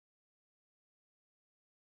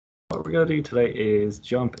what we're going to do today is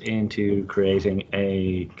jump into creating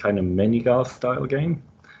a kind of mini golf style game.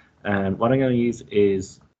 And what I'm going to use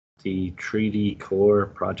is the 3D Core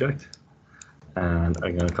project. And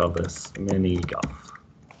I'm going to call this mini golf.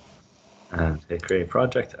 And hit create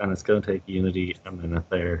project, and it's going to take Unity a minute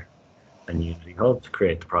there and Unity Hub to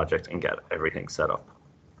create the project and get everything set up.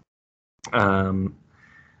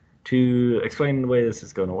 To explain the way this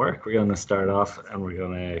is going to work, we're going to start off and we're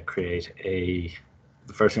going to create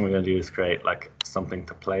the first thing we're going to do is create like something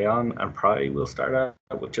to play on, and probably we'll start out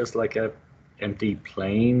with just like a empty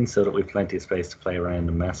plane so that we've plenty of space to play around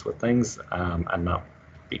and mess with things, and not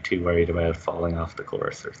be too worried about falling off the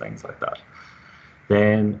course or things like that.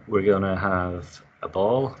 Then we're going to have a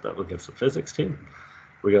ball that we'll give some physics to.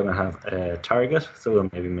 We're going to have a target, so we'll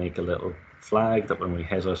maybe make a little flag that when we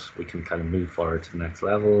hit it, we can kind of move forward to the next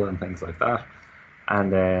level and things like that.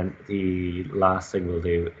 And then the last thing we'll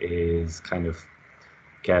do is kind of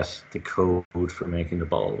get the code for making the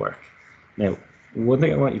ball work. Now, one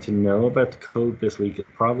thing I want you to know about the code this week is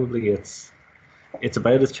probably it's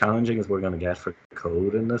about as challenging as we're going to get for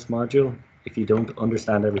code in this module. If you don't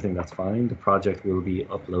understand everything, that's fine. The project will be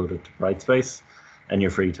uploaded to Brightspace, and you're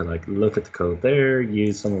free to like look at the code there,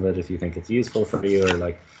 use some of it if you think it's useful for you, or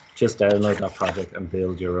like just download that project and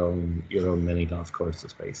build your own mini golf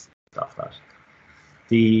courses based off that.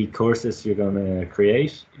 The courses you're going to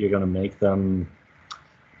create, you're going to make them.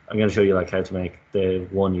 I'm going to show you like how to make the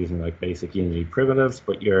one using like basic Unity primitives,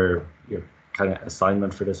 but your kind of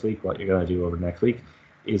assignment for this week, what you're going to do over next week,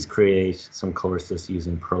 is create some courses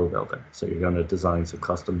using ProBuilder. So you're going to design some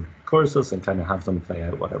custom courses and kind of have them play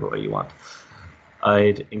out whatever way you want.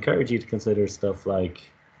 I'd encourage you to consider stuff like,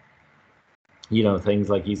 you know, things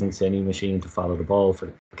like using Cine Machine to follow the ball for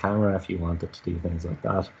the camera if you wanted to do things like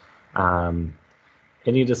that.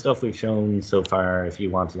 Any of the stuff we've shown so far, if you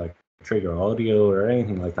want to like trigger audio or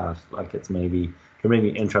anything like that, like there may be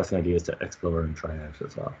interesting ideas to explore and try out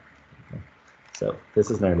as well. Okay. So this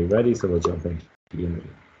is nearly ready, so we'll jump into Unity.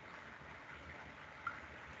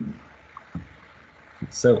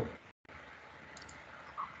 So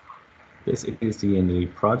this is the Unity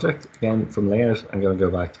project. Again, from layout, I'm going to go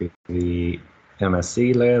back to the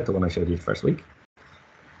MSC layout, the one I showed you the first week.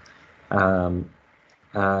 And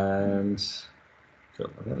so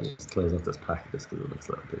I'm going to just close up this package because it looks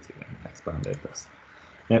a little busy and expand out this.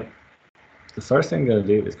 Now, the first thing I'm going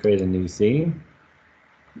to do is create a new scene.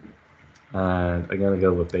 And I'm going to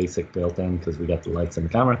go with basic built-in because we got the lights and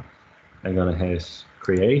the camera. I'm going to hit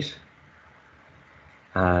create.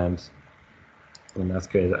 And when that's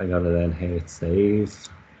created, I'm going to then hit save.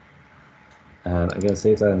 And I'm going to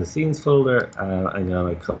save that in the scenes folder. And I'm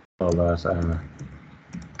going to call that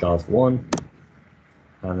golf 1.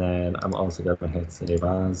 And then I'm also going to hit save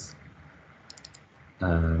as.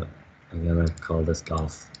 And I'm going to call this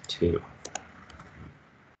golf 2.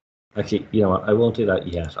 Actually, you know what? I won't do that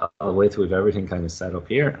yet. I'll wait till we've everything kind of set up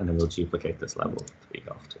here, and then we'll duplicate this level to be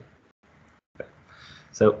golf 2. Okay.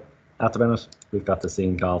 So at the minute, we've got the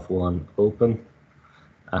scene golf 1 open.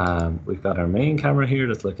 We've got our main camera here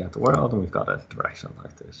that's looking at the world, and we've got a direction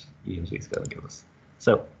like this Unity's going to give us.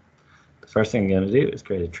 So the first thing I'm going to do is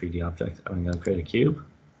create a 3D object, and I'm going to create a cube.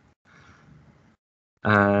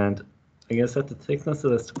 And I'm going to set the thickness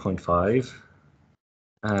of this to 0.5.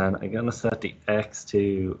 And I'm going to set the X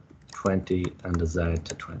to 20 and the Z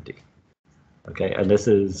to 20. Okay, and this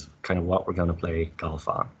is kind of what we're going to play golf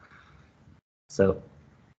on. So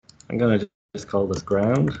I'm going to just call this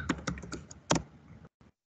ground.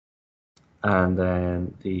 And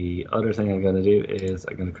then the other thing I'm going to do is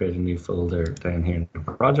I'm going to create a new folder down here in the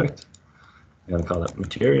project. I'm going to call it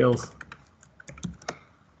materials.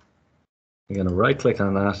 I'm going to right click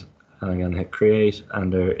on that and I'm going to hit create,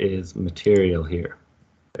 and there is material here.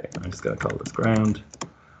 Okay, I'm just going to call this ground,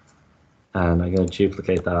 and I'm going to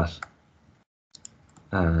duplicate that,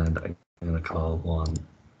 and I'm going to call one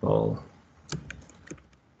ball.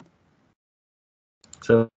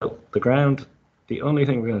 So the ground, the only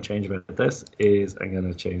thing we're going to change about this is I'm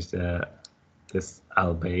going to change this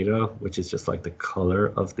albedo, which is just like the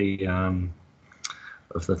color of the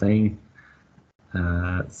thing.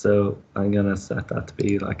 So I'm going to set that to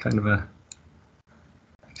be like kind of a.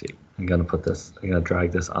 Actually, I'm going to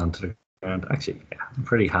drag this onto the ground. Actually, yeah, I'm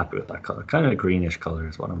pretty happy with that color. Kind of a greenish color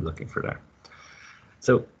is what I'm looking for there.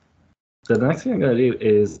 So the next thing I'm going to do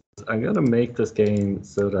is I'm going to make this game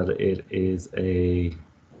so that it is a.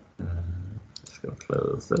 Just going to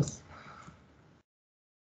close this.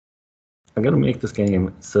 I'm going to make this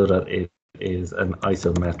game so that it is an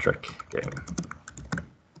isometric game.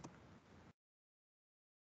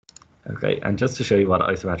 Okay, and just to show you what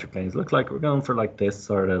isometric games look like, we're going for like this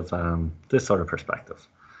sort of perspective.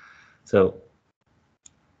 So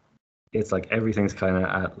it's like everything's kind of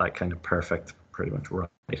at like kind of perfect, pretty much right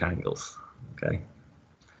angles. Okay.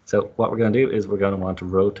 So what we're going to do is we're going to want to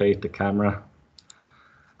rotate the camera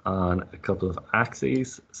on a couple of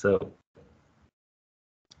axes. So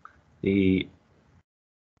the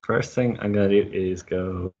first thing I'm going to do is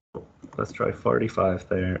go, let's try 45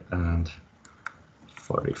 there and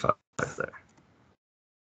 45 there.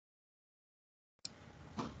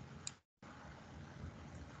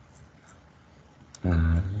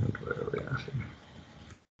 And where are we at here?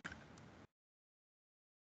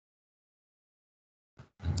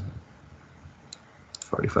 Uh,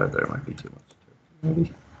 45 there might be too much.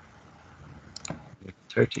 Maybe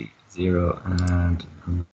 30, 0, and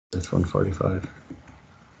this one 45.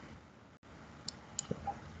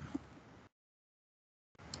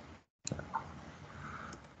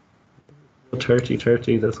 30,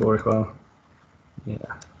 30, this will work well. Yeah.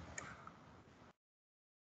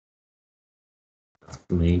 That's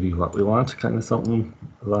maybe what we want, kind of something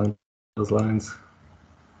along those lines.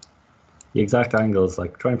 The exact angles,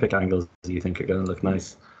 like try and pick angles you think are going to look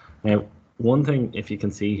nice. Now, one thing, if you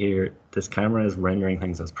can see here, this camera is rendering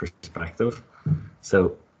things as perspective.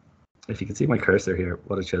 So if you can see my cursor here,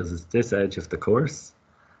 what it shows is this edge of the course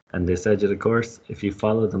and this edge of the course. If you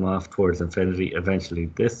follow them off towards infinity, eventually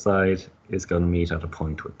this side is going to meet at a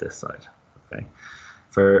point with this side. Okay.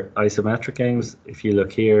 For isometric games, if you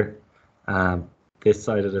look here, this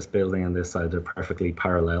side of this building and this side, they're perfectly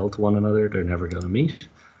parallel to one another. They're never going to meet.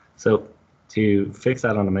 So to fix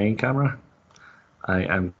that on the main camera, I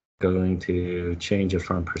am going to change it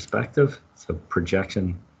from perspective, so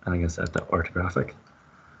projection, and I'm going to set that orthographic.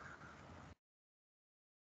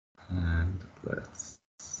 And let's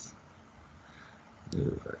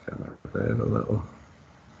move our camera out a little.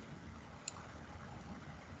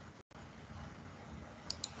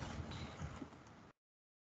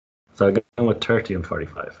 So I'm going with 30 and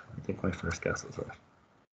 45. I think my first guess was right.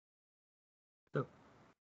 So,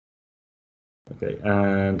 okay,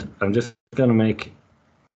 and I'm just going to make,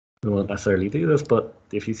 we won't necessarily do this, but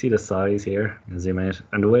if you see the size here, zoom out,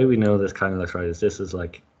 and the way we know this kind of looks right is this is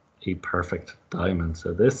like a perfect diamond.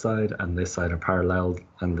 So this side and this side are parallel,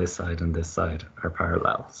 and this side and this side are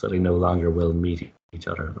parallel. So they no longer will meet each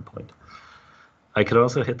other at a point. I could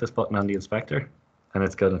also hit this button on the inspector, and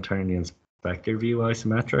it's going to turn the inspector view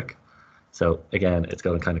isometric. So again, it's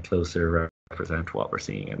going to kind of closer represent what we're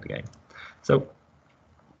seeing in the game. So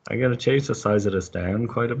I'm going to change the size of this down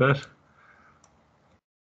quite a bit.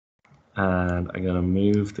 And I'm going to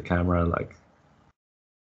move the camera like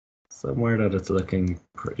somewhere that it's looking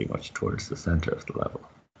pretty much towards the center of the level.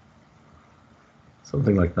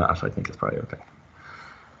 Something like that, I think is probably okay.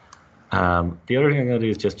 The other thing I'm going to do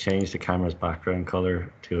is just change the camera's background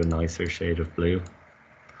color to a nicer shade of blue.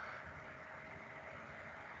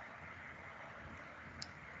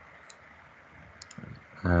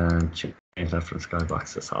 And change that from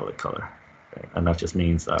skybox to solid color. Okay. And that just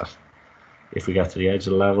means that if we get to the edge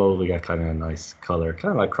of the level, we get kind of a nice color,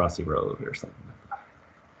 kind of like Crossy Road or something like that.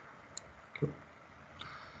 Cool.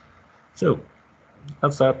 So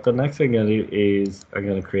that's that. The next thing I'm going to do is I'm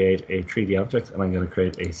going to create a 3D object, and I'm going to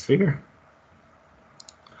create a sphere.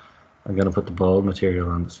 I'm going to put the ball material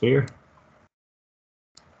on the sphere.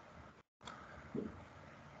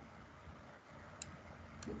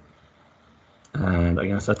 And I'm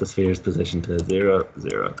going to set the sphere's position to 0,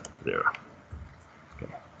 0, 0.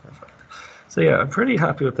 Okay, perfect. So yeah, I'm pretty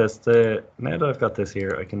happy with this. Now that I've got this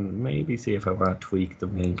here, I can maybe see if I want to tweak the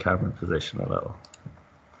main camera position a little.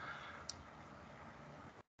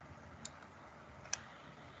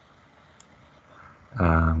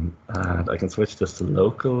 And I can switch this to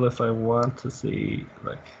local if I want to see,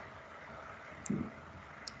 like,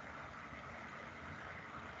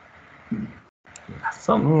 yeah,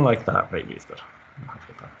 something like that maybe is good.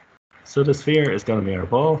 So the sphere is going to be our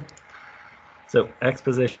ball. So X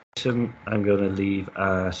position, I'm going to leave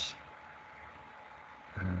at,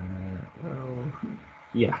 well,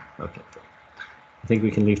 yeah, okay. I think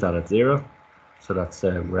we can leave that at 0. So that's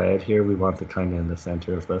red here. We want it kind of in the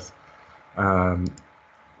center of this.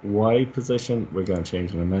 Y position, we're going to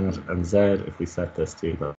change in a minute. And Z, if we set this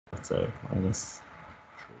to, let's say, -3.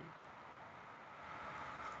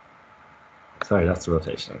 Sorry, that's the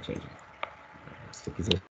rotation I'm changing. That's the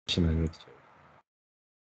position I need to change.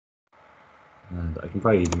 And I can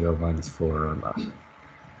probably even go -4 on that.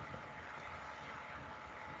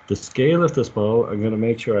 The scale of this ball, I'm going to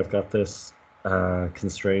make sure I've got this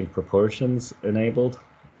constrained proportions enabled.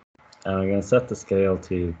 And I'm going to set the scale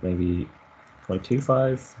to maybe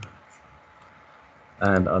 0.25.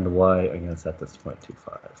 And on the Y, I'm going to set this to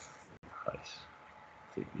 0.25. Right.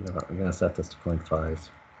 You know what, I'm going to set this to 0.5.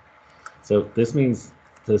 So this means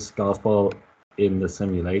this golf ball in the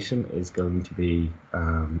simulation is going to be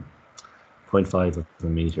 0.5 of a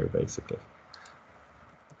meter, basically.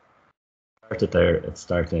 Started there, it's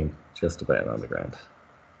starting just about on the ground.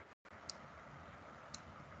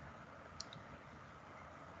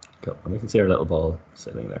 Cool. And we can see our little ball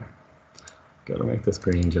sitting there. Got to make this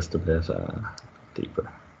green just a bit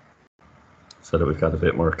deeper so that we've got a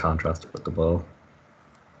bit more contrast with the ball.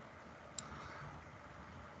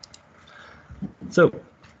 So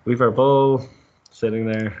we've our ball sitting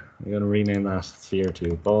there. I'm going to rename that sphere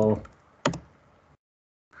to ball.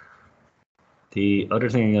 The other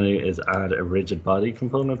thing I'm going to do is add a rigid body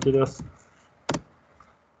component to this.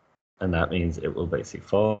 And that means it will basically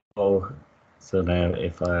fall. So now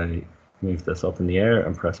if I move this up in the air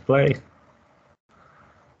and press play.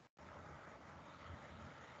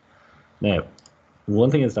 Now,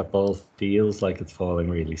 one thing is that ball feels like it's falling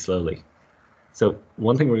really slowly. So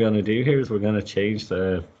one thing we're going to do here is we're going to change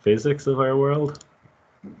the physics of our world.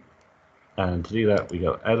 And to do that, we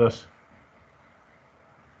go Edit,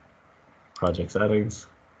 Project Settings,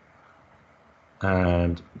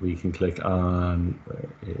 and we can click on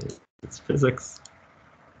it's Physics.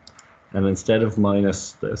 And instead of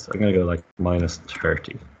minus this, I'm going to go like minus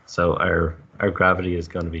 30. So our gravity is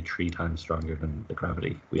going to be 3 times stronger than the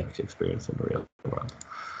gravity we actually experience in the real world.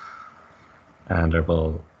 And our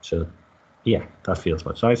ball should, yeah, that feels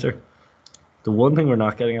much nicer. The one thing we're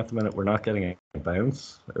not getting at the minute, we're not getting a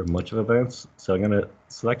bounce or much of a bounce. So I'm going to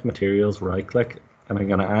select materials, right click, and I'm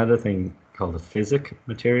going to add a thing called a physic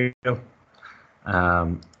material.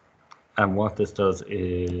 And what this does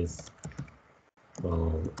is,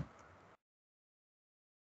 well,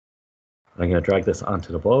 I'm going to drag this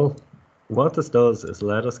onto the ball. What this does is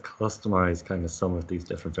let us customize kind of some of these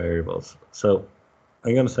different variables. So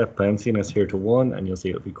I'm going to set bounciness here to 1, and you'll see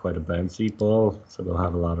it'll be quite a bouncy ball. So they'll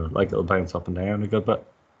have a lot of, like, it'll bounce up and down a good bit.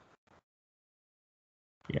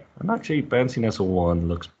 Yeah, and actually bounciness of 1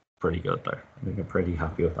 looks pretty good there. I think I'm pretty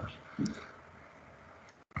happy with that.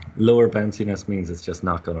 Lower bounciness means it's just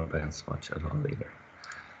not going to bounce much at all either.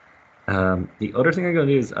 The other thing I'm going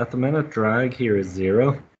to do is at the minute drag here is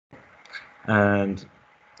 0. And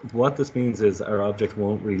what this means is our object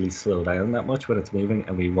won't really slow down that much when it's moving,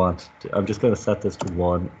 and we want to, I'm just going to set this to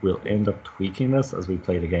 1. We'll end up tweaking this as we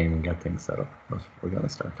play the game and get things set up, but we're going to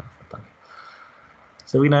start off with that.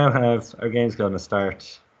 So we now have our game's going to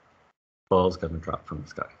start, ball's going to drop from the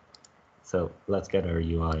sky. So let's get our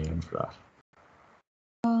UI in for that.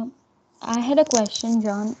 I had a question,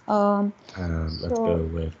 John.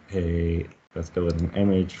 Let's go with an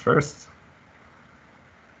image first.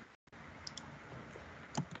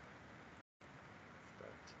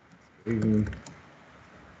 I'm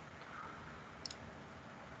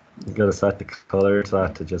going to set the color to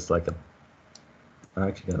that to just like a, I'm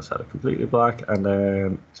actually going to set it completely black, and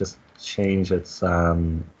then just change its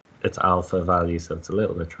alpha value so it's a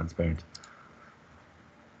little bit transparent.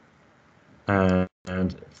 And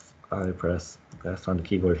if I press F on the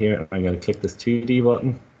keyboard here, I'm going to click this 2D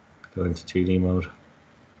button, go into 2D mode.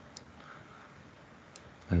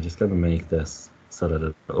 I'm just going to make this so that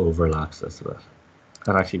it overlaps this a bit.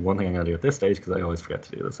 And actually, one thing I'm going to do at this stage, because I always forget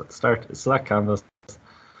to do this at the start, is select canvas.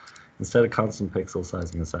 Instead of constant pixel size,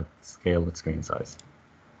 I'm going to set scale with screen size.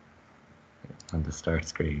 On the start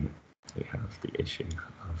screen, we have the issue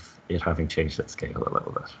of it having changed its scale a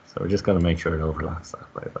little bit. So we're just going to make sure it overlaps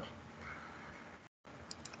that by a bit.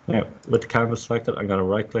 Now, with the canvas selected, I'm going to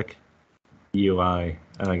right click UI,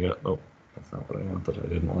 and I go, oh, that's not what I wanted. I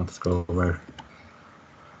didn't want to scroll over.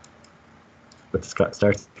 With the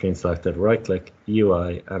start screen selected, right click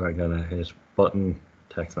UI, and I'm going to hit button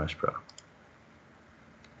Text Mesh Pro.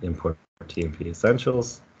 Import TMP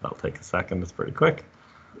Essentials. That'll take a second, it's pretty quick.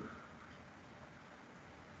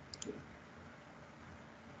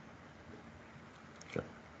 Okay.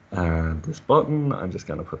 And this button, I'm just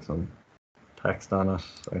going to put some text on it.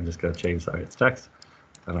 I'm just going to change its text,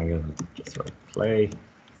 and I'm going to just write play.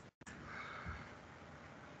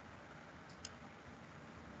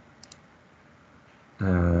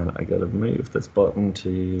 And I got to move this button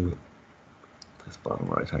to this bottom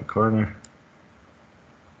right hand corner.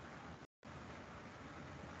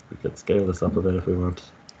 We could scale this up a bit if we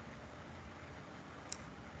want.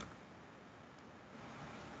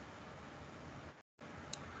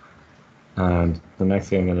 And the next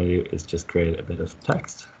thing I'm going to do is just create a bit of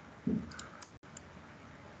text.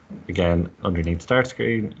 Again, underneath start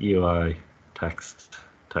screen, UI, text,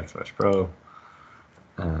 Text Mesh Pro,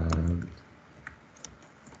 and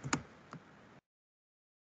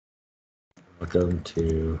we're going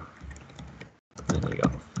to, there we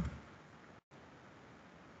go.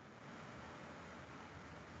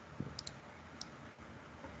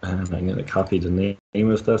 And I'm going to copy the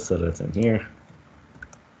name of this so that it's in here.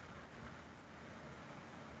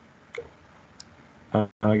 And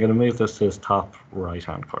I'm going to move this to this top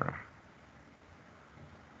right-hand corner.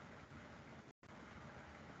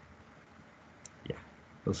 Yeah,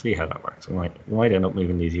 we'll see how that works. We might end up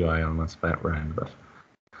moving these UI elements around a bit.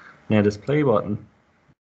 Now this play button,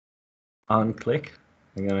 on click,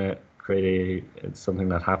 I'm going to create something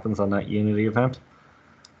that happens on that Unity event.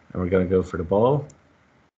 And we're going to go for the ball.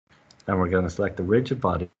 And we're going to select the rigid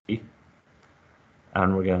body.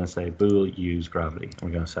 And we're going to say bool use gravity. And we're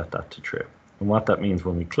going to set that to true. And what that means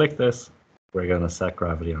when we click this, we're going to set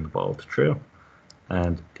gravity on the ball to true.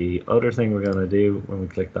 And the other thing we're going to do when we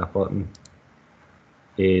click that button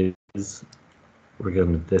is we're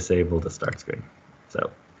going to disable the start screen. So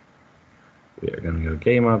we are going to go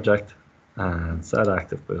game object and set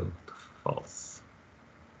active bool to false.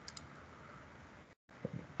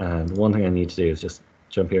 And one thing I need to do is just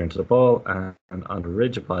jump here into the ball and on the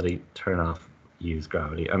rigid body, turn off use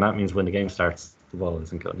gravity. And that means when the game starts, the ball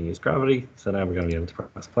isn't going to use gravity. So now we're going to be able to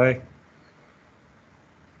press play.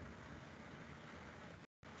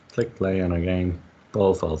 Click play on our game,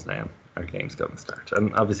 ball falls down, our game's going to start.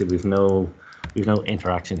 And obviously we've no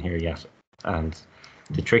interaction here yet. And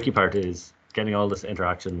the tricky part is getting all this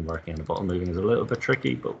interaction working and the button moving is a little bit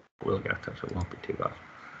tricky, but we'll get to it, it won't be too bad.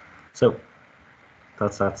 So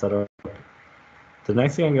that's that set up. The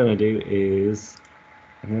next thing I'm going to do is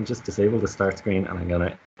I'm going to just disable the start screen and I'm going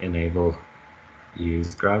to enable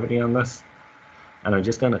use gravity on this. And I'm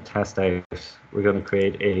just going to test out, we're going to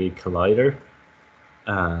create a collider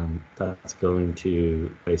that's going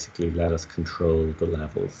to basically let us control the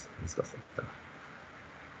levels and stuff like that.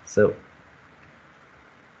 So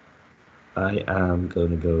I am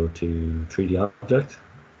going to go to 3D object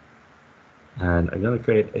and I'm going to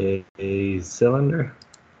create a cylinder.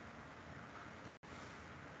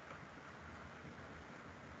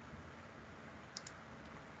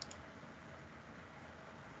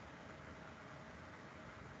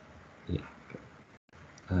 Yeah.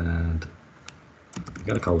 And I'm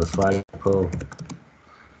going to call this flagpole.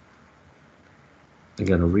 I'm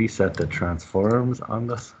going to reset the transforms on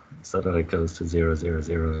this so that it goes to 0, 0,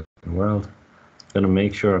 0 in the world. I'm going to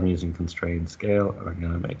make sure I'm using constrained scale and I'm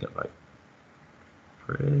going to make it like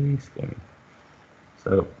pretty skinny.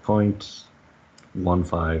 So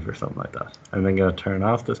 0.15 or something like that. I'm then going to turn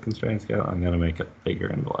off this constrained scale. I'm going to make it bigger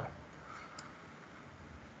in the Y.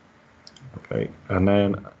 Okay, and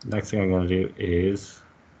then next thing I'm going to do is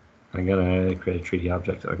I'm going to create a 3D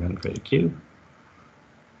object. I'm going to create a cube.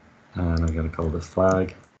 And I'm going to call this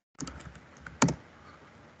flag.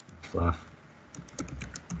 Fluff.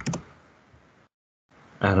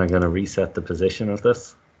 And I'm going to reset the position of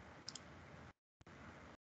this.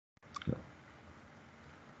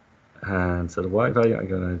 And so the Y value, I'm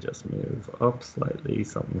going to just move up slightly,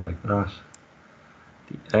 something like that.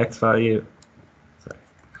 The X value, sorry,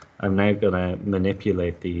 I'm now going to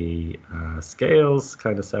manipulate the scales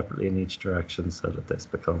kind of separately in each direction so that this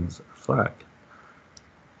becomes a flag.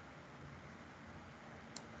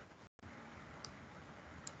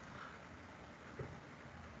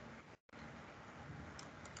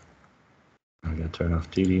 I'm going to turn off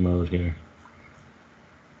 2D mode here.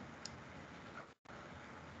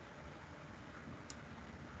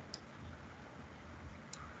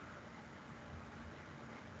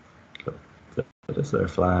 This is our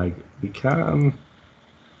flag. We can,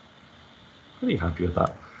 pretty happy with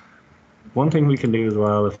that. One thing we can do as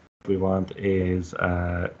well if we want is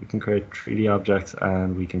we can create 3D objects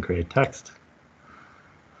and we can create text.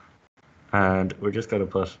 And we're just going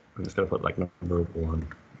to put, I'm just going to put like number 1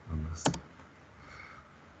 on this.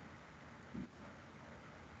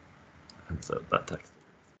 And so that text.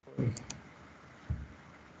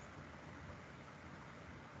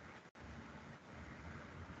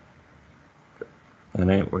 And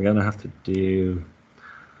then we're going to have to do,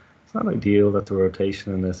 it's not ideal that the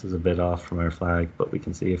rotation in this is a bit off from our flag, but we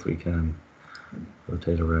can see if we can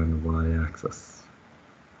rotate around the y-axis.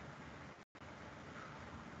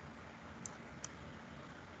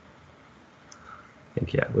 I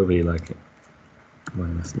think, yeah, we'll be like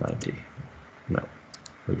minus 90. No,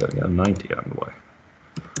 we're going to go 90 on the y.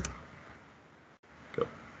 Go.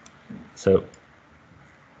 So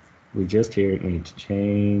we just here need to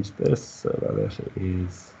change this so that it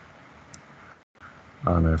is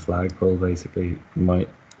on our flagpole. Basically, it might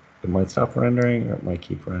stop rendering or it might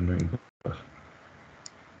keep rendering, but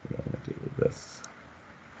we're going to do this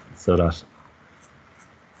so that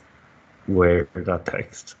where that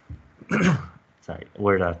text, sorry,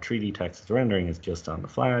 where that 3D text is rendering is just on the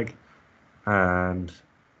flag, and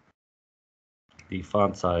the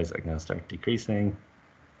font size I'm going to start decreasing.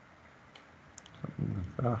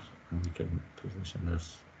 like that, and we can position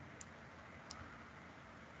this.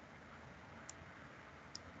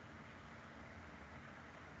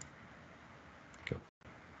 Cool.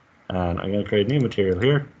 And I'm going to create a new material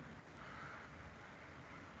here.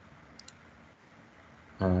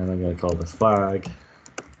 And I'm going to call this flag.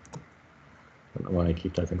 I don't want to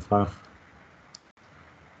keep typing flat.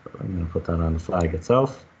 But I'm going to put that on the flag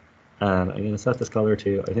itself. And I'm going to set this color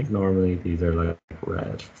to, I think normally these are like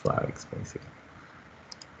red flags, basically.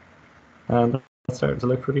 And that's starting to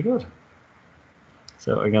look pretty good.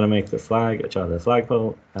 So I'm going to make the flag a child of the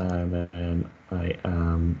flagpole, and then I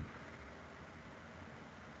am,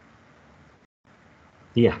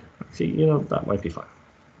 yeah, see, you know, that might be fine.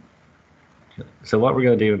 So what we're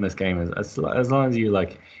going to do in this game is, as long as you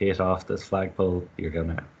like hit off this flagpole,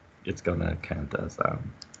 it's gonna count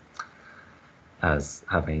as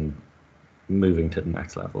having moving to the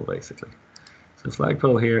next level, basically. So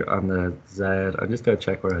flagpole here on the Z, I'm just going to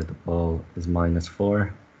check where the ball is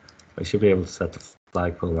 -4. I should be able to set the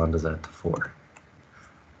flagpole on the Z to 4.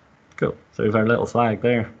 Cool. So we've our little flag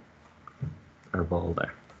there, our ball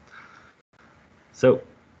there. So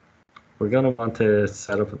we're going to want to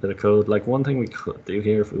set up a bit of code. Like one thing we could do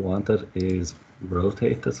here if we wanted is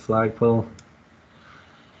rotate this flagpole.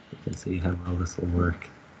 You can see how well this will work.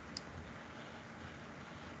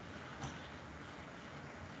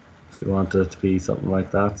 If we wanted it to be something like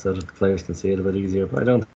that so that the players can see it a bit easier, but I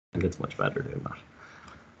don't think it's much better doing that.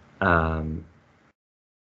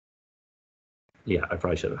 Yeah, I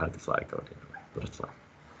probably should have had the flag going the other way, but it's fine.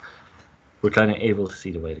 We're kind of able to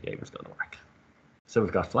see the way the game is going to work. So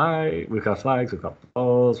we've got flags, we've got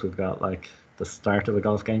balls, we've got like the start of a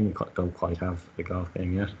golf game. We don't quite have a golf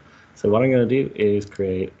game yet. So what I'm going to do is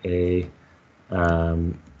create a,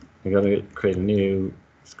 I'm going to create a new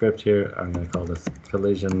script here. I'm going to call this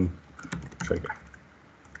collision trigger.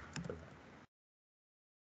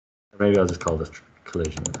 Or maybe I'll just call this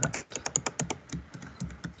collision event.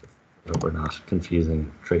 So we're not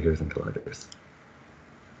confusing triggers and colliders.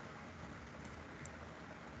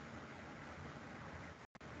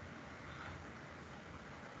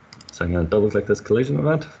 So I'm going to double click this collision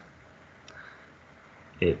event.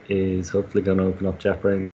 It is hopefully going to open up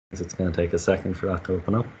JetBrains. It's going to take a second for that to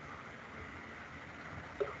open up.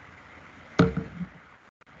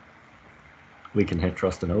 We can hit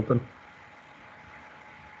trust and open.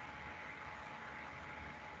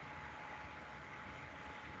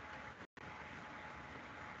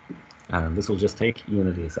 And this will just take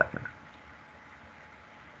Unity a second.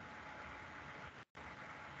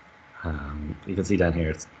 You can see down here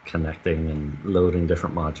it's connecting and loading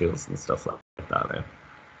different modules and stuff like that in.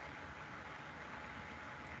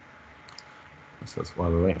 So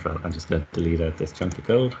while we're waiting for that, I'm just going to delete out this chunk of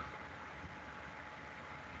code.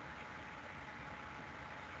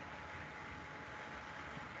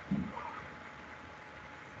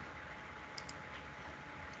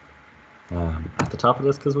 At the top of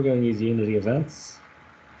this, because we're going to use Unity events,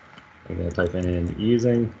 I'm going to type in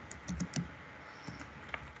using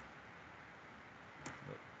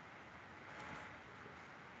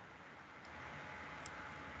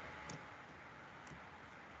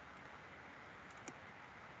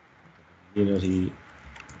Unity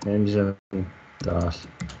engine dot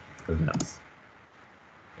events.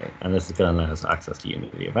 Okay, and this is going to allow us access to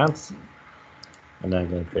Unity events. And then I'm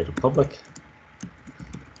going to create a public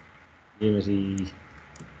Unity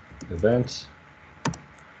event,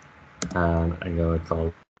 and I'm going to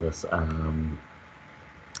call this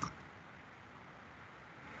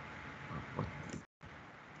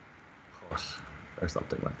put or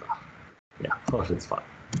something like that. Yeah, put is fine.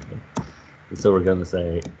 Okay. And so we're going to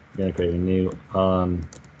say we're going to create a new on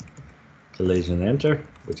collision enter,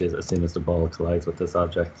 which is as soon as the ball collides with this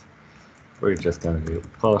object, we're just going to do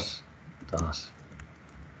put dot.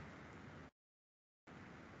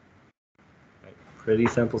 Pretty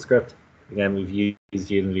simple script. Again, we've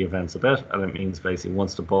used Unity events a bit, and it means basically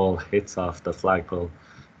once the ball hits off the flagpole,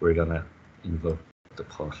 we're going to invoke the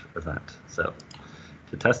put event. So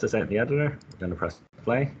to test this out in the editor, we're going to press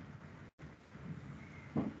play.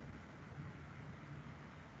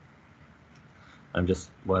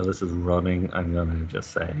 While this is running, I'm going to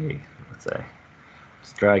just say, let's say,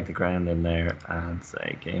 just drag the ground in there and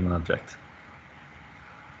say game object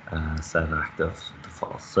set active to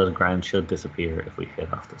false. So the ground should disappear if we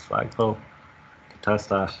hit off this flagpole. To test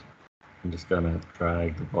that, I'm just going to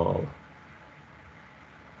drag the ball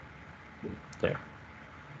there.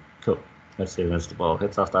 Cool. As soon as the ball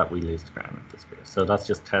hits off that, we lose the ground and disappears. So that's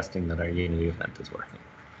just testing that our Unity event is working.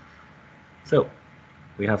 So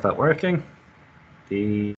we have that working.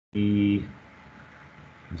 I'm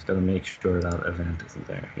just going to make sure that event isn't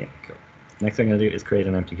there. Yeah, cool. Next thing I'm going to do is create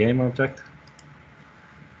an empty game object.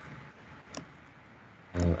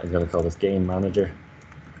 I'm going to call this game manager.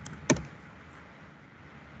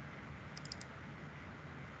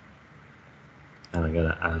 And I'm going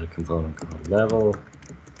to add a component called level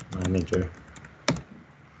manager.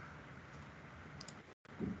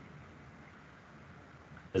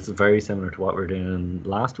 It's very similar to what we were doing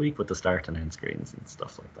last week with the start and end screens and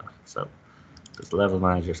stuff like that. So this level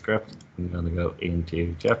manager script, I'm going to go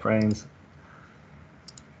into JetBrains,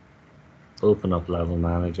 open up level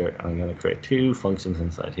manager, and I'm going to create two functions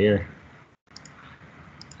inside here.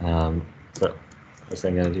 So first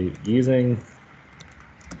I'm going to do using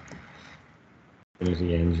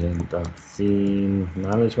Unity Engine.scene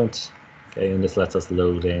management. Okay, and this lets us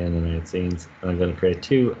load in and out scenes. And I'm going to create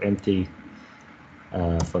two empty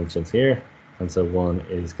functions here. And so one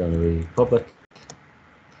is going to be public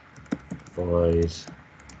void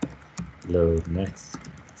load next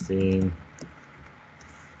scene.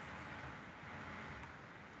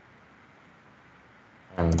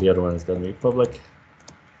 And the other one is going to be public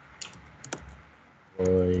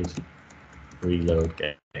void reload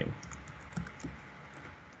game. We're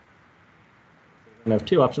going to have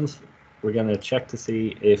two options. We're going to check to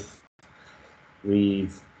see if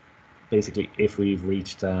we've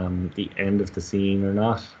reached the end of the scene or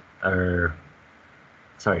not. Or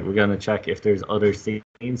sorry, we're going to check if there's other scenes.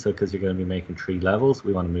 So because you're going to be making 3 levels,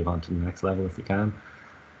 we want to move on to the next level if we can.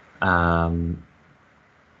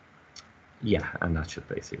 Yeah, and that should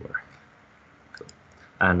basically work. Cool.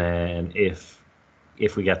 And then if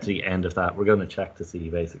we get to the end of that, we're going to check to see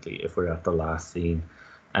basically if we're at the last scene,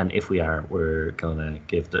 and if we are, we're going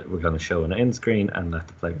to show an end screen and let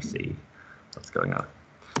the player see what's going on.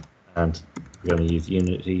 And we're going to use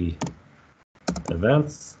Unity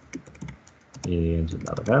events, Unity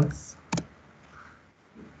Engine.events,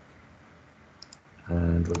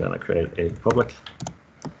 and we're going to create a public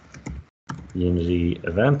Unity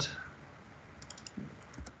event.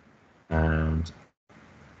 And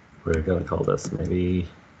we're going to call this maybe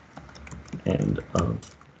end of.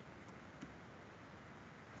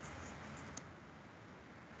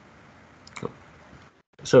 Cool.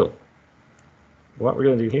 So what we're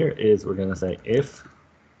going to do here is we're going to say if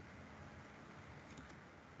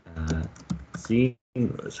scene.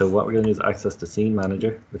 So what we're going to use access to scene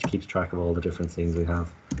manager, which keeps track of all the different scenes we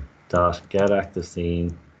have. Dot get active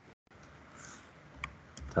scene.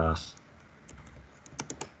 Dot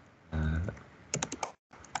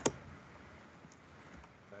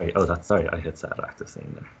sorry, I hit set active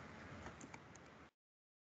scene there.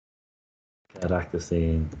 Get active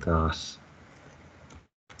scene dot,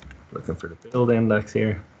 looking for the build index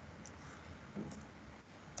here.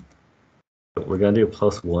 But we're going to do a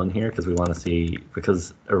 +1 here because we want to see,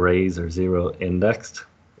 because arrays are 0 indexed,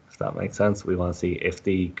 if that makes sense. We want to see if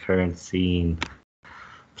the current scene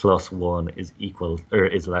 +1 is equal or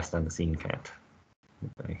is less than the scene count.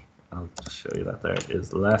 Okay, I'll just show you that there. It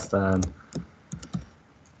is less than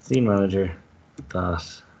scene manager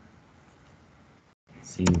dot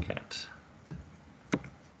scene count.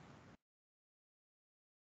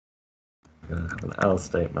 We're going to have an else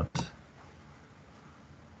statement,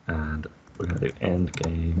 and we're going to do end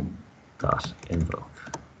game dot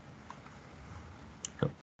invoke.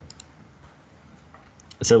 Cool.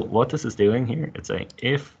 So what this is doing here, it's saying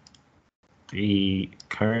if the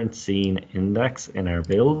current scene index in our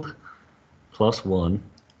build +1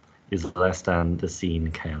 is less than the scene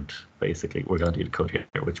count, basically, we're going to do the code here,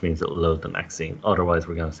 which means it will load the next scene. Otherwise,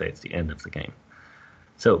 we're going to say it's the end of the game.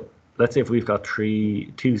 So let's say if we've got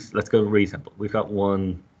let's go really simple. We've got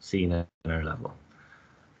one scene in our level.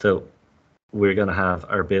 So we're going to have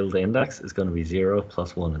our build index is going to be 0,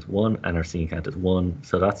 +1 is 1, and our scene count is 1.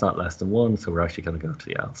 So that's not less than 1, so we're actually going to go to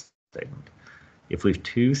the else statement. If we've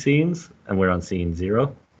 2 scenes and we're on scene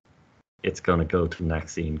 0, it's going to go to the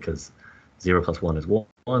next scene because 0 + 1 is 1,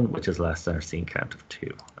 which is less than our scene count of 2.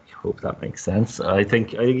 I hope that makes sense. I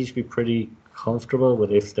think you should be pretty comfortable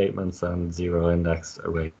with if statements and 0 index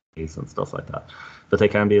arrays and stuff like that. But they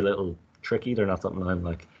can be a little tricky. They're not something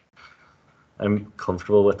I'm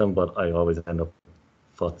comfortable with them, but I always end up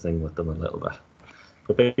futzing with them a little bit.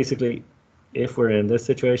 But basically, if we're in this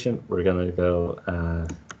situation, we're going to go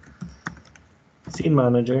scene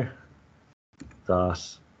manager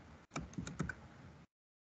dot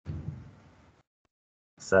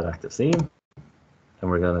set active scene, and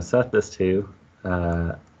we're going to set this to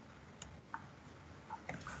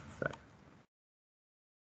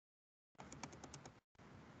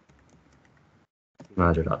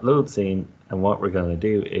manager.load scene, and what we're going to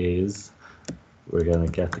do is we're going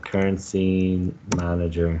to get the current scene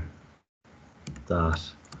manager dot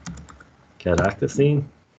get active scene,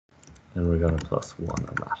 and we're going to +1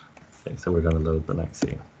 on that. Okay, so we're going to load the next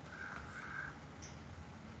scene.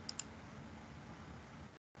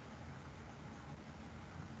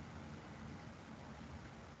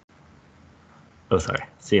 Oh, sorry,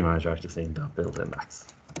 scene manager after scene.build index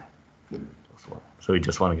 +1. So we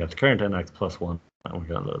just want to get the current index +1, and we're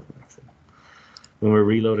going to load the next scene. When we're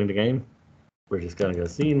reloading the game, we're just going to go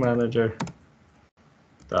scene manager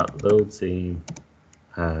dot load scene,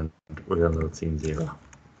 and we're going to load scene 0. Okay,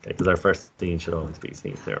 because our first scene should always be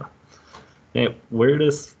scene 0. Now, where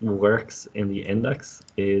this works in the index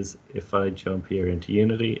is if I jump here into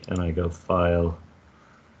Unity and I go File,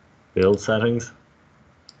 Build Settings.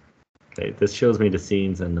 Okay, this shows me the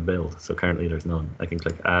scenes in the build. So currently there's none. I can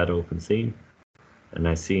click Add Open Scene, and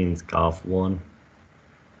now scenes golf 1,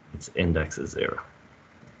 its index is 0.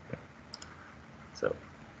 Okay. So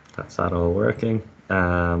that's that all working.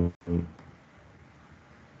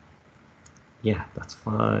 Yeah, that's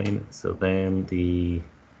fine. So then the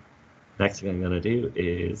next thing I'm going to do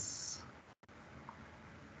is,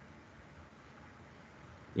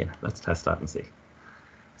 yeah, let's test that and see.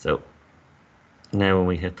 So now when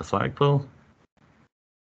we hit the flagpole,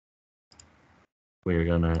 we're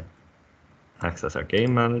going to access our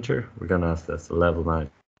game manager. We're going to access the level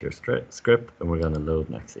manager script, and we're going to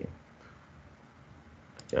load next scene.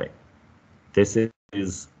 Okay, this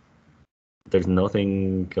is, there's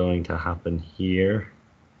nothing going to happen here.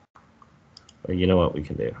 But you know what we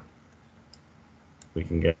can do? We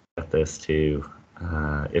can get this to,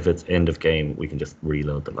 if it's end of game, we can just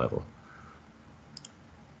reload the level.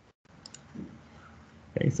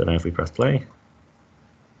 Okay, so now if we press play,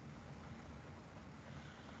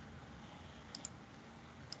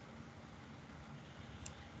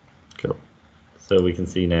 cool. So we can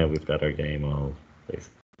see now we've got our game all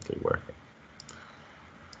basically working.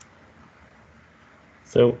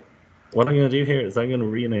 So what I'm going to do here is I'm going to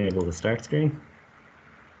re-enable the start screen.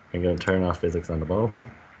 I'm going to turn off physics on the ball.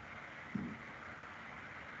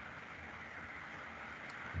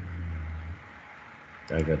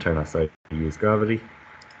 I'm going to turn off side use gravity.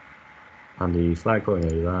 On the flagpole, I'm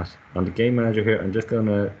going to do that. On the game manager here, I'm just going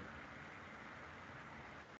to,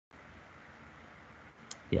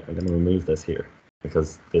 I'm going to remove this here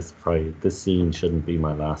because this scene shouldn't be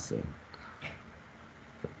my last scene.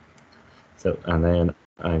 So, and then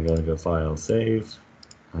I'm going to go File, Save.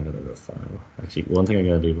 I'm going to go File. Actually, one thing I'm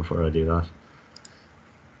going to do before I do that,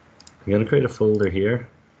 I'm going to create a folder here.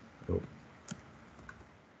 Oh.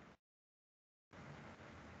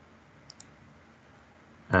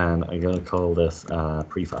 And I'm going to call this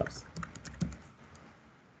prefabs.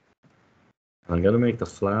 I'm going to make the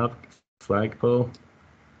flagpole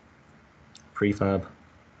prefab.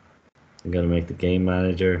 I'm going to make the game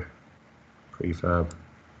manager prefab.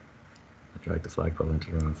 I drag the flagpole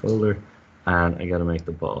into the wrong folder, and I'm going to make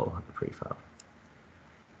the ball a prefab.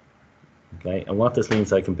 Okay, and what this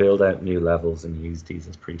means, I can build out new levels and use these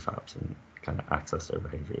as prefabs and kind of access their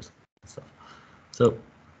behaviors and stuff. So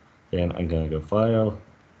then I'm going to go File,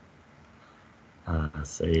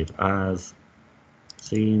 Save As,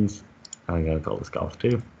 Scenes, and I'm going to call this Golf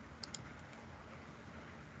 2.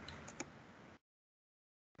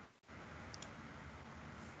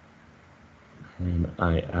 And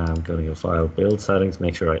I am going to go File, Build Settings,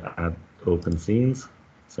 make sure I add Open Scenes.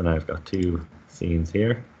 So now I've got 2 scenes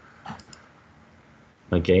here.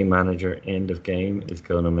 My game manager end of game is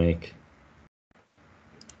going to make,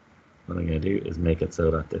 what I'm going to do is make it so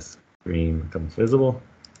that this screen becomes visible.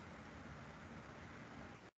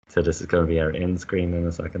 So this is going to be our end screen in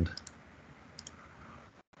a second.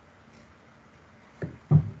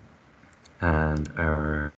 And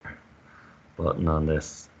our button on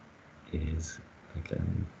this is, I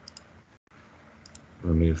can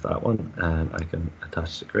remove that one, and I can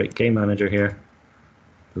attach the great game manager here,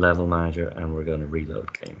 level manager, and we're going to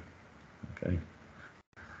reload game. Okay.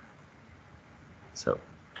 So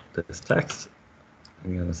this text,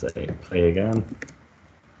 I'm going to say play again.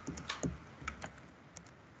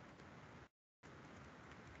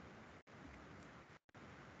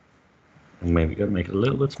 And maybe going to make it a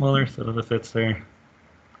little bit smaller so that it fits there.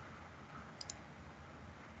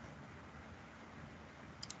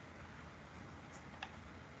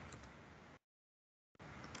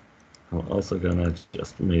 I'm also going to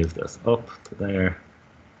just move this up to there,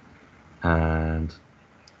 and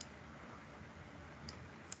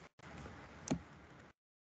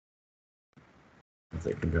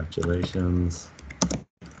say congratulations,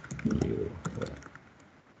 you win.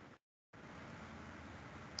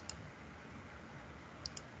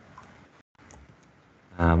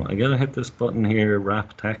 I'm going to hit this button here,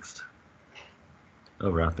 wrap text.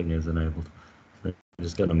 Oh, wrapping is enabled. So I'm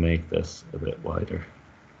just going to make this a bit wider.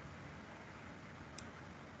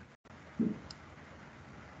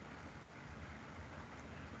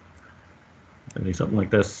 Maybe something like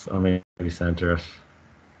this. I'll maybe center it.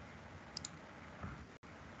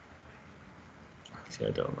 See, I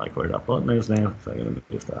don't like where that button is now, so I'm going to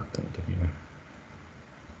move that into here.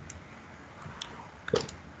 Cool.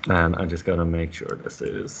 And I'm just going to make sure this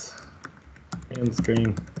is end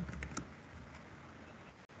screen.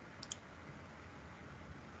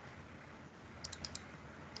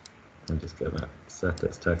 I'm just going to set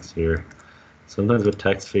this text here. Sometimes with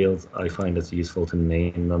text fields, I find it's useful to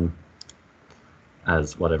name them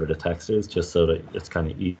as whatever the text is, just so that it's kind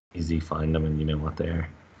of easy to find them and you know what they are.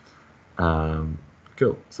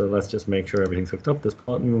 Cool, so let's just make sure everything's hooked up. This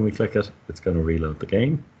button, when we click it, it's going to reload the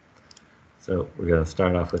game. So we're going to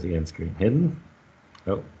start off with the end screen hidden.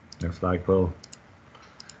 Oh, there's flagpole.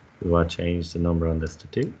 We want to change the number on this to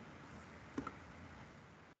 2.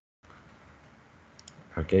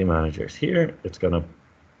 Our game manager is here. It's going to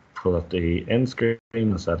pull up the end screen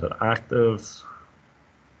and set it active.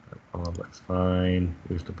 All looks fine.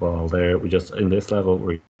 Move the ball there. We just, in this level,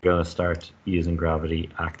 we're going to start using gravity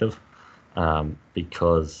active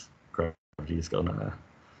because gravity is going to,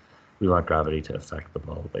 we want gravity to affect the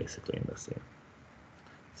ball basically in this scene.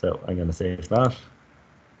 So I'm going to save that.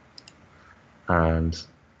 And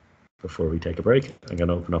before we take a break, I'm going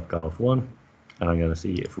to open up Golf 1 and I'm going to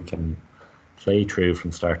see if we can play through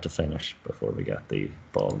from start to finish before we get the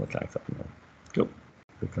ball mechanics up and running. Cool.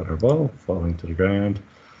 We've got our ball falling to the ground.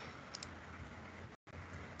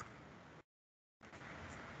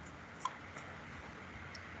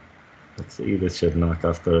 Let's see, this should knock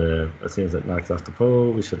off the, as soon as it knocks off the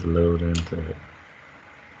pole, we should load into it.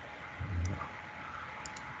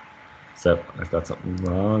 So I've got something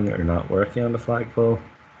wrong or not working on the flagpole.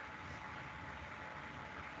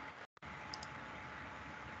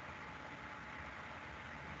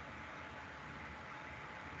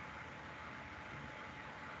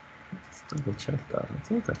 Just double check that. I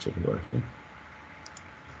think that should be working.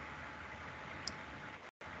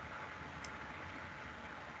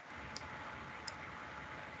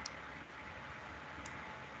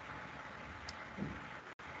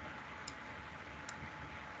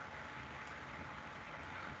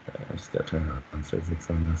 I just got to turn on physics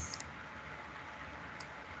on this.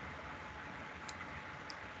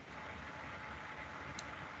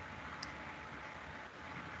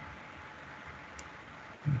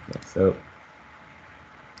 Okay, so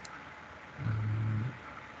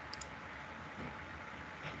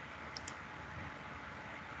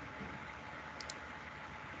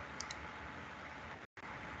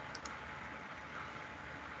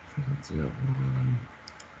let's see.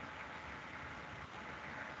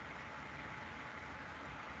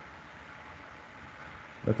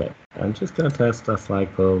 Okay, I'm just going to test that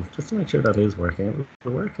flagpole just to make sure that is working. It was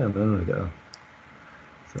working a minute ago.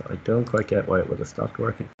 So I don't quite get why it would have stopped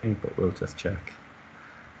working, but we'll just check.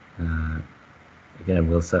 Again,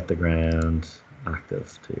 we'll set the ground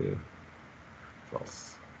active to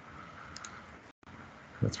false.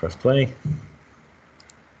 Let's press play.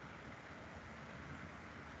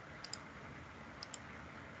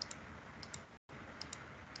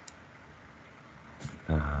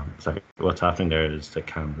 So what's happening there is the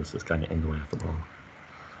canvas is kind of in the way of the ball.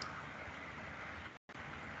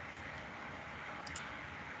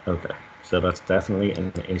 Okay, so that's definitely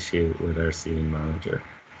an issue with our scene manager.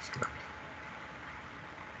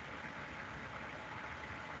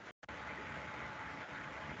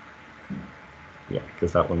 Yeah,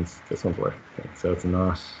 because this one's working, so it's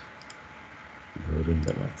not loading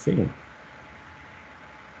the next scene.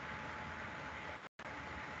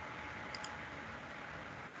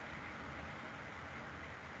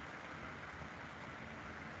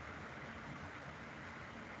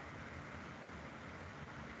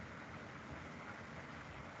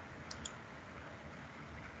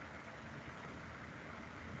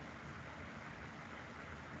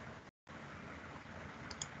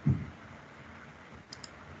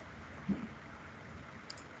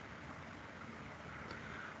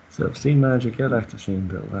 So scene manager, get active scene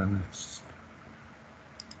build Linux.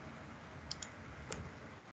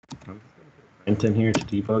 Print in here to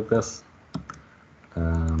debug this.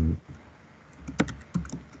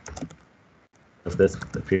 If this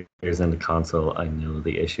appears in the console, I know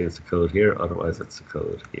the issue is the code here, otherwise it's the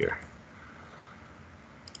code here.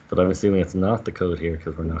 But I'm assuming it's not the code here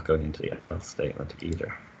because we're not going into the else statement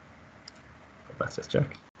either. But let's just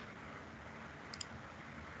check.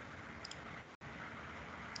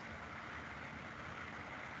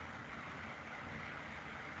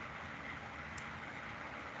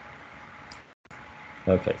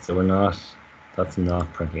 Okay, so we're not, that's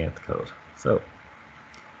not printing out the code. So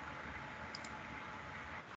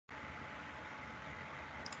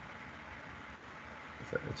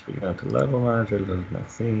it we go to level manager, load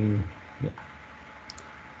next scene. Yeah.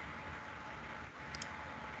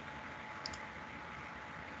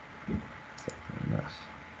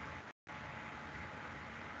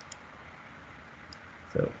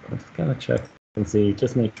 So I'm just gonna check and see,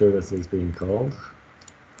 just make sure this is being called.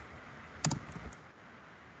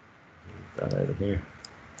 Get that out of here.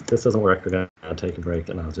 If this doesn't work, we're gonna take a break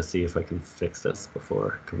and I'll just see if I can fix this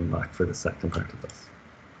before coming back for the second part of this.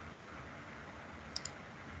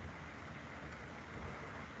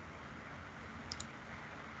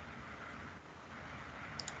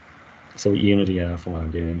 So Unity Alpha, what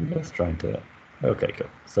I'm doing is trying to, okay, cool.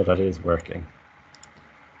 So that is working.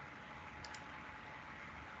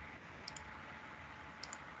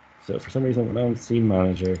 So for some reason, when I'm scene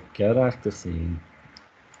manager, get active scene,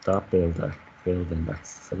 dot build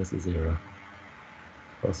index. So this is 0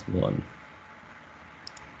 plus 1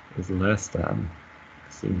 is less than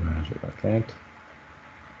scene manager dot count.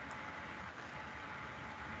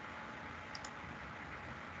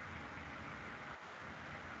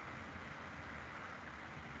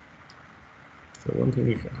 So one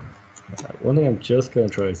thing I'm just going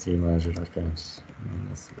to try scene manager dot count.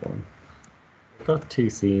 Minus 1. Got 2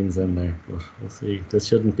 scenes in there, but we'll see. This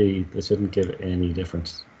shouldn't give any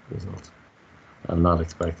different result. I'm not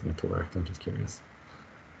expecting it to work. I'm just curious.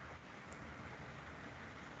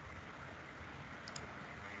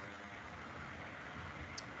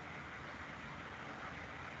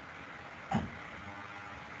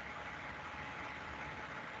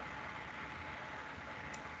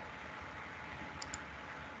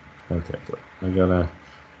 Okay, cool. I'm gonna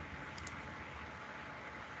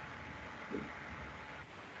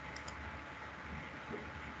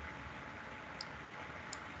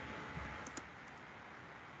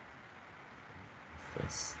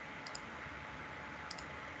this.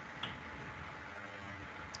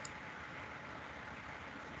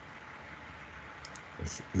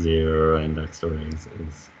 This 0 index arrays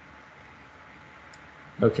is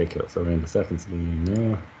okay, cool. So we're in the second scene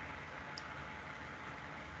now.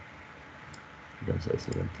 I'm going to say so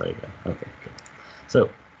we're going to play again. Okay, cool. So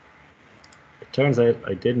it turns out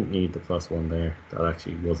I didn't need the +1 there. That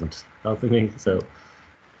actually wasn't helping me. So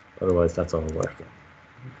otherwise, that's all working.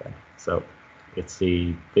 Okay, so it's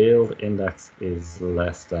the build index is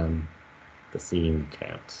less than the scene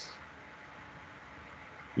count.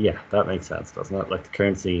 Yeah, that makes sense, doesn't it? Like the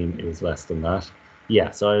current scene is less than that. Yeah,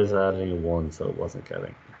 so I was adding a 1, so it wasn't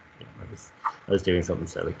getting. Yeah, I was doing something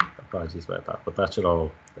silly. Apologies about that, but that should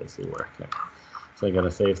all basically work now. So I'm going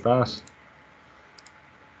to save that.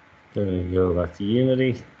 Going to go back to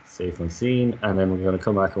Unity, save my scene, and then we're going to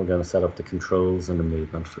come back and we're going to set up the controls and the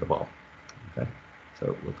movement for the ball. Okay,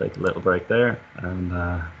 so we'll take a little break there, and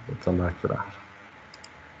we'll come back for that.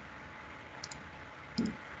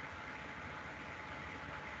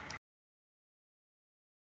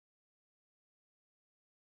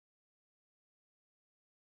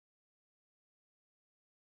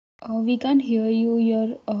 We can't hear you.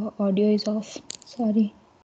 Your audio is off. Sorry.